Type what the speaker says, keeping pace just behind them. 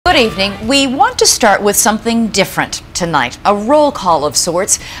Good evening. We want to start with something different tonight. A roll call of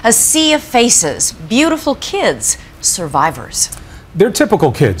sorts, a sea of faces, beautiful kids, survivors. They're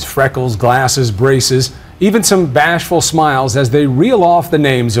typical kids, freckles, glasses, braces, even some bashful smiles as they reel off the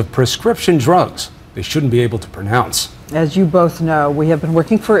names of prescription drugs they shouldn't be able to pronounce. As you both know, we have been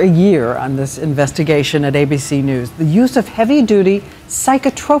working for a year on this investigation at ABC News. The use of heavy-duty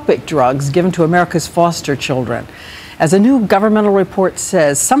psychotropic drugs given to America's foster children. As a new governmental report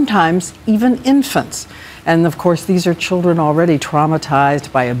says, sometimes even infants. And of course, these are children already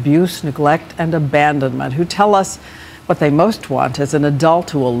traumatized by abuse, neglect, and abandonment who tell us what they most want is an adult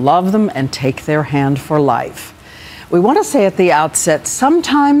who will love them and take their hand for life. We want to say at the outset,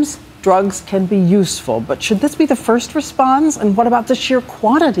 sometimes drugs can be useful, but should this be the first response? And what about the sheer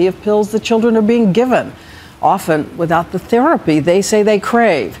quantity of pills the children are being given, often without the therapy they say they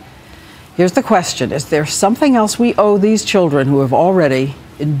crave? Here's the question: is there something else we owe these children who have already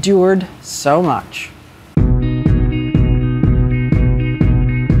endured so much?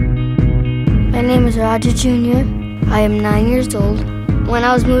 My name is Roger Jr. I am 9 years old. When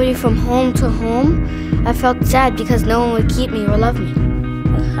I was moving from home to home, I felt sad because no one would keep me or love me.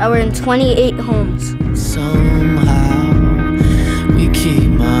 I were in 28 homes. Somehow we keep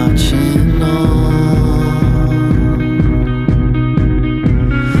marching on.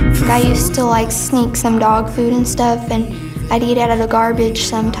 I used to like sneak some dog food and stuff, and I'd eat out of the garbage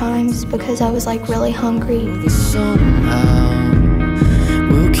sometimes because I was like really hungry. Somehow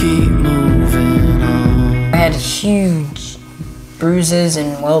we'll keep moving on. I had huge bruises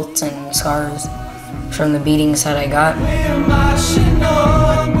and welts and scars from the beatings that I got.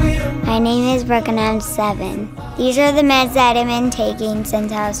 My name is Brooke and I'm 7. These are the meds that I've been taking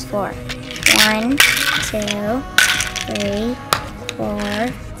since I was 4. 1, 2, 3, 4,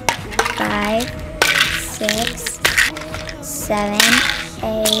 5, 6, 7, 8,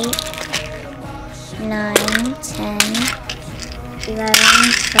 9, 10, 11,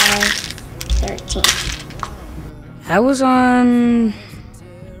 12, 13. I was on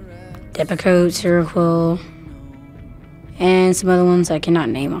Depakote, Seroquel, and some other ones I cannot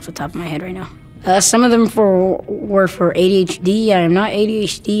name off the top of my head right now. Some of them were for ADHD. I am not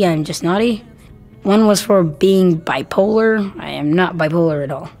ADHD, I'm just naughty. One was for being bipolar. I am not bipolar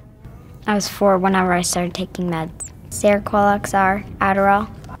at all. I was 4 whenever I started taking meds. Seroquel XR, Adderall.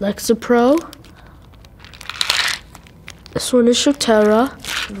 Lexapro. This one is Strattera,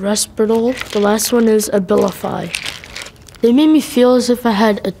 Risperdal. The last one is Abilify. They made me feel as if I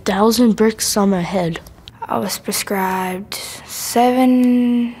had 1,000 bricks on my head. I was prescribed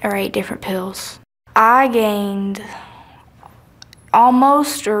 7 or 8 different pills. I gained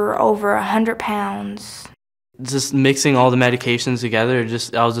almost or over 100 pounds. Just mixing all the medications together,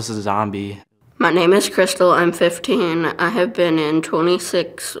 I was just a zombie. My name is Crystal, I'm 15. I have been in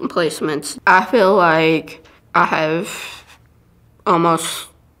 26 placements. I feel like I have almost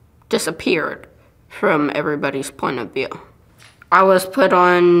disappeared from everybody's point of view. I was put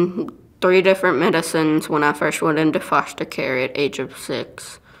on 3 different medicines when I first went into foster care at age of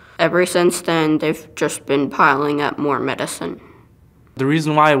 6. Ever since then, they've just been piling up more medicine. The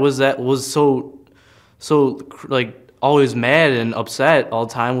reason why I was so like always mad and upset all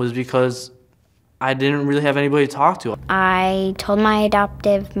the time was because I didn't really have anybody to talk to. I told my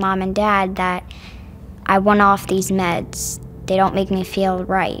adoptive mom and dad that I want off these meds. They don't make me feel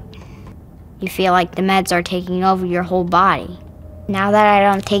right. You feel like the meds are taking over your whole body. Now that I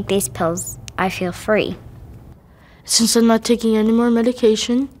don't take these pills, I feel free. Since I'm not taking any more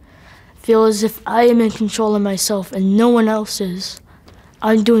medication, I feel as if I am in control of myself and no one else is.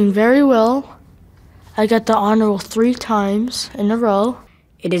 I'm doing very well. I got the honor roll 3 times in a row.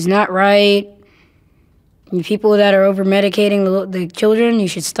 It is not right. You people that are over-medicating the children, you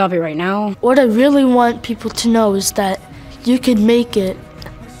should stop it right now. What I really want people to know is that you could make it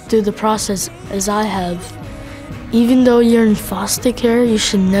through the process as I have. Even though you're in foster care, you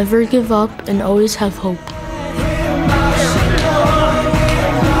should never give up and always have hope.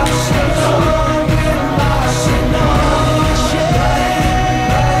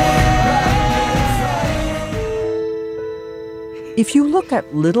 If you look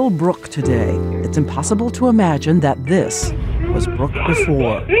at little Brooke today, it's impossible to imagine that this was Brooke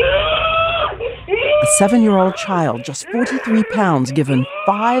before. A 7-year-old child, just 43 pounds, given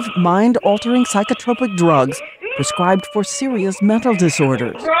 5 mind-altering psychotropic drugs prescribed for serious mental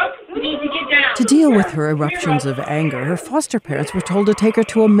disorders. To deal with her eruptions of anger, her foster parents were told to take her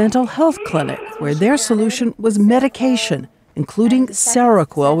to a mental health clinic, where their solution was medication, including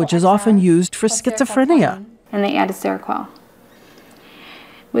Seroquel, which is often used for schizophrenia. And they added Seroquel.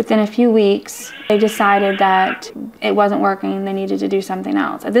 Within a few weeks, they decided that it wasn't working and they needed to do something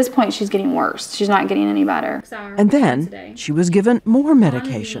else. At this point, she's getting worse. She's not getting any better. And then she was given more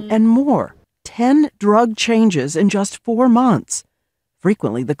medication and more. 10 drug changes in just 4 months.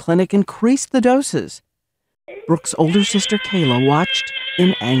 Frequently, the clinic increased the doses. Brooke's older sister Kayla watched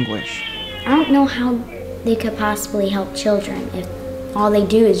in anguish. I don't know how they could possibly help children if all they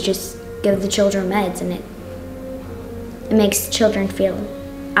do is just give the children meds, and it makes children feel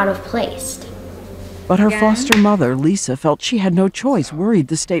out of place. But her foster mother, Lisa, felt she had no choice, worried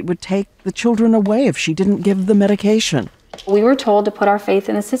the state would take the children away if she didn't give the medication. We were told to put our faith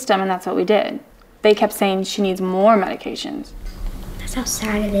in the system, and that's what we did. They kept saying she needs more medications. That's how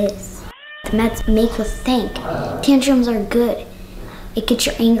sad it is. The meds make you think. Tantrums are good. It gets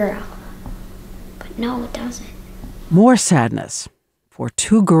your anger out. But no, it doesn't. More sadness for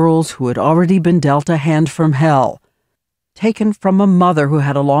 2 girls who had already been dealt a hand from hell. Taken from a mother who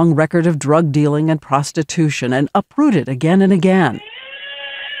had a long record of drug dealing and prostitution and uprooted again and again.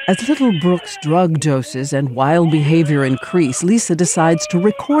 As little Brooke's drug doses and wild behavior increase, Lisa decides to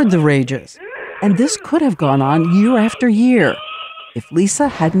record the rages. And this could have gone on year after year if Lisa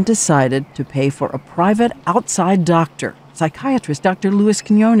hadn't decided to pay for a private outside doctor, psychiatrist Dr. Luis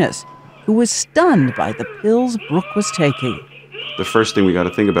Quinones, who was stunned by the pills Brooke was taking. The first thing we got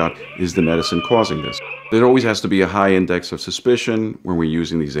to think about is the medicine causing this. There always has to be a high index of suspicion when we're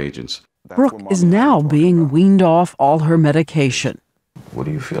using these agents. Brooke is now being weaned off all her medication. What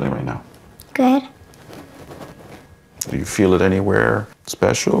are you feeling right now? Good. Do you feel it anywhere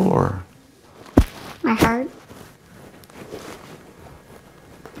special or? My heart.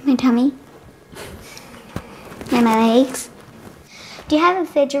 My tummy. And my legs. Do you have a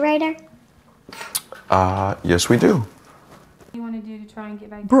refrigerator? Yes, we do.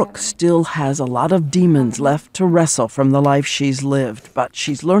 Brooke still has a lot of demons left to wrestle from the life she's lived, but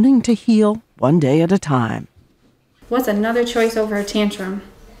she's learning to heal one day at a time. What's another choice over a tantrum?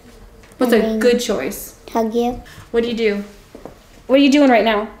 What's a good choice? Hug you. What do you do? What are you doing right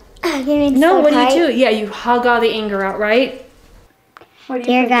now? No, what do you do? Yeah, you hug all the anger out, right?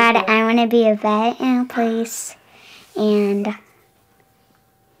 Dear God, I want to be a vet in a place and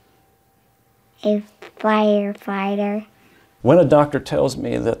a firefighter. When a doctor tells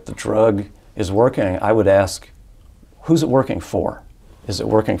me that the drug is working, I would ask, who's it working for? Is it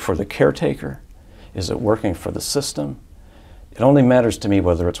working for the caretaker? Is it working for the system? It only matters to me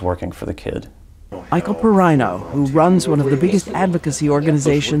whether it's working for the kid. Michael Perino, who runs one of the biggest advocacy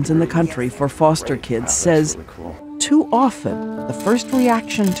organizations in the country for foster kids, says too often the first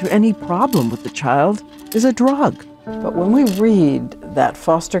reaction to any problem with the child is a drug. But when we read that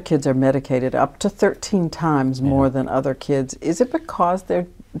foster kids are medicated up to 13 times more than other kids, is it because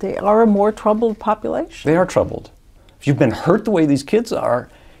they are a more troubled population? They are troubled. If you've been hurt the way these kids are,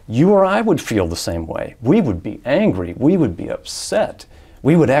 you or I would feel the same way. We would be angry. We would be upset.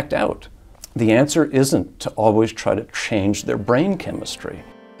 We would act out. The answer isn't to always try to change their brain chemistry.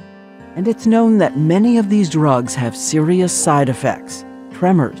 And it's known that many of these drugs have serious side effects: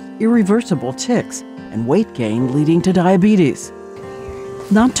 tremors, irreversible tics, and weight gain leading to diabetes.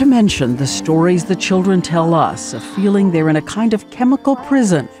 Not to mention the stories the children tell us of feeling they're in a kind of chemical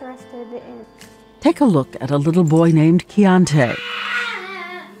prison. Take a look at a little boy named Keontae.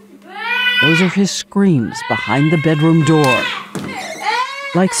 Those are his screams behind the bedroom door.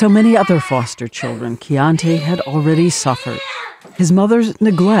 Like so many other foster children, Keontae had already suffered. His mother's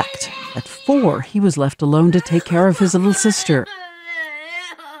neglect. At 4, he was left alone to take care of his little sister.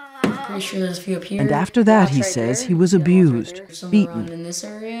 Pretty sure there's a few up here. And after that, he says, he was abused, beaten. In this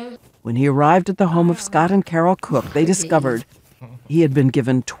area. When he arrived at the home of Scott and Carol Cook, they discovered he had been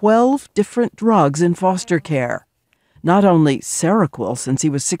given 12 different drugs in foster care. Not only Seroquel since he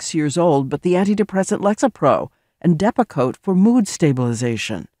was 6 years old, but the antidepressant Lexapro and Depakote for mood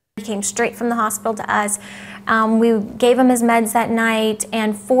stabilization. He came straight from the hospital to us. We gave him his meds that night,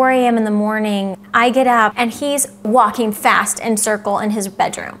 and 4 a.m. in the morning, I get up, and he's walking fast in circle in his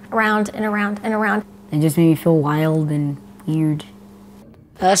bedroom, around and around and around. It just made me feel wild and weird.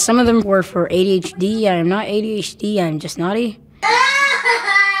 Some of them were for ADHD. I am not ADHD, I'm just naughty.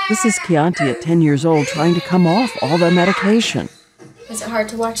 This is Keontae at 10 years old trying to come off all the medication. Is it hard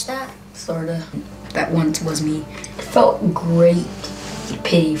to watch that? Sorta. That once was me. It felt great.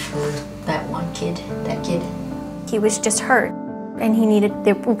 Pity for that one kid, that kid. He was just hurt, and he needed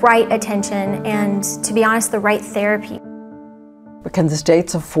the right attention and, to be honest, the right therapy. But can the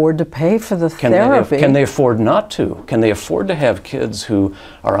states afford to pay for the therapy? Can they afford not to? Can they afford to have kids who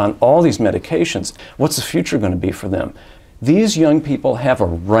are on all these medications? What's the future going to be for them? These young people have a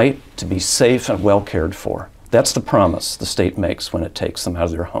right to be safe and well cared for. That's the promise the state makes when it takes them out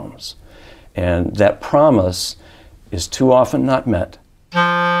of their homes. And that promise is too often not met.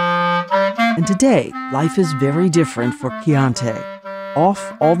 And today, life is very different for Keontae.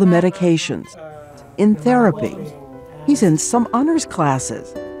 Off all the medications, in therapy. He's in some honors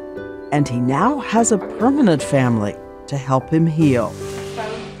classes. And he now has a permanent family to help him heal.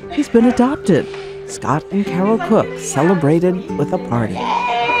 He's been adopted. Scott and Carol Cook celebrated with a party.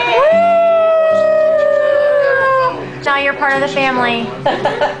 Now you're part of the family.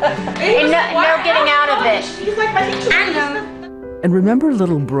 And no getting out of it. I know. And remember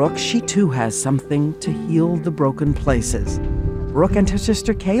little Brooke? She too has something to heal the broken places. Brooke and her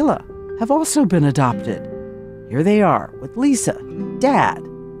sister Kayla have also been adopted. Here they are with Lisa, Dad,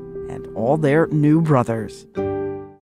 and all their new brothers.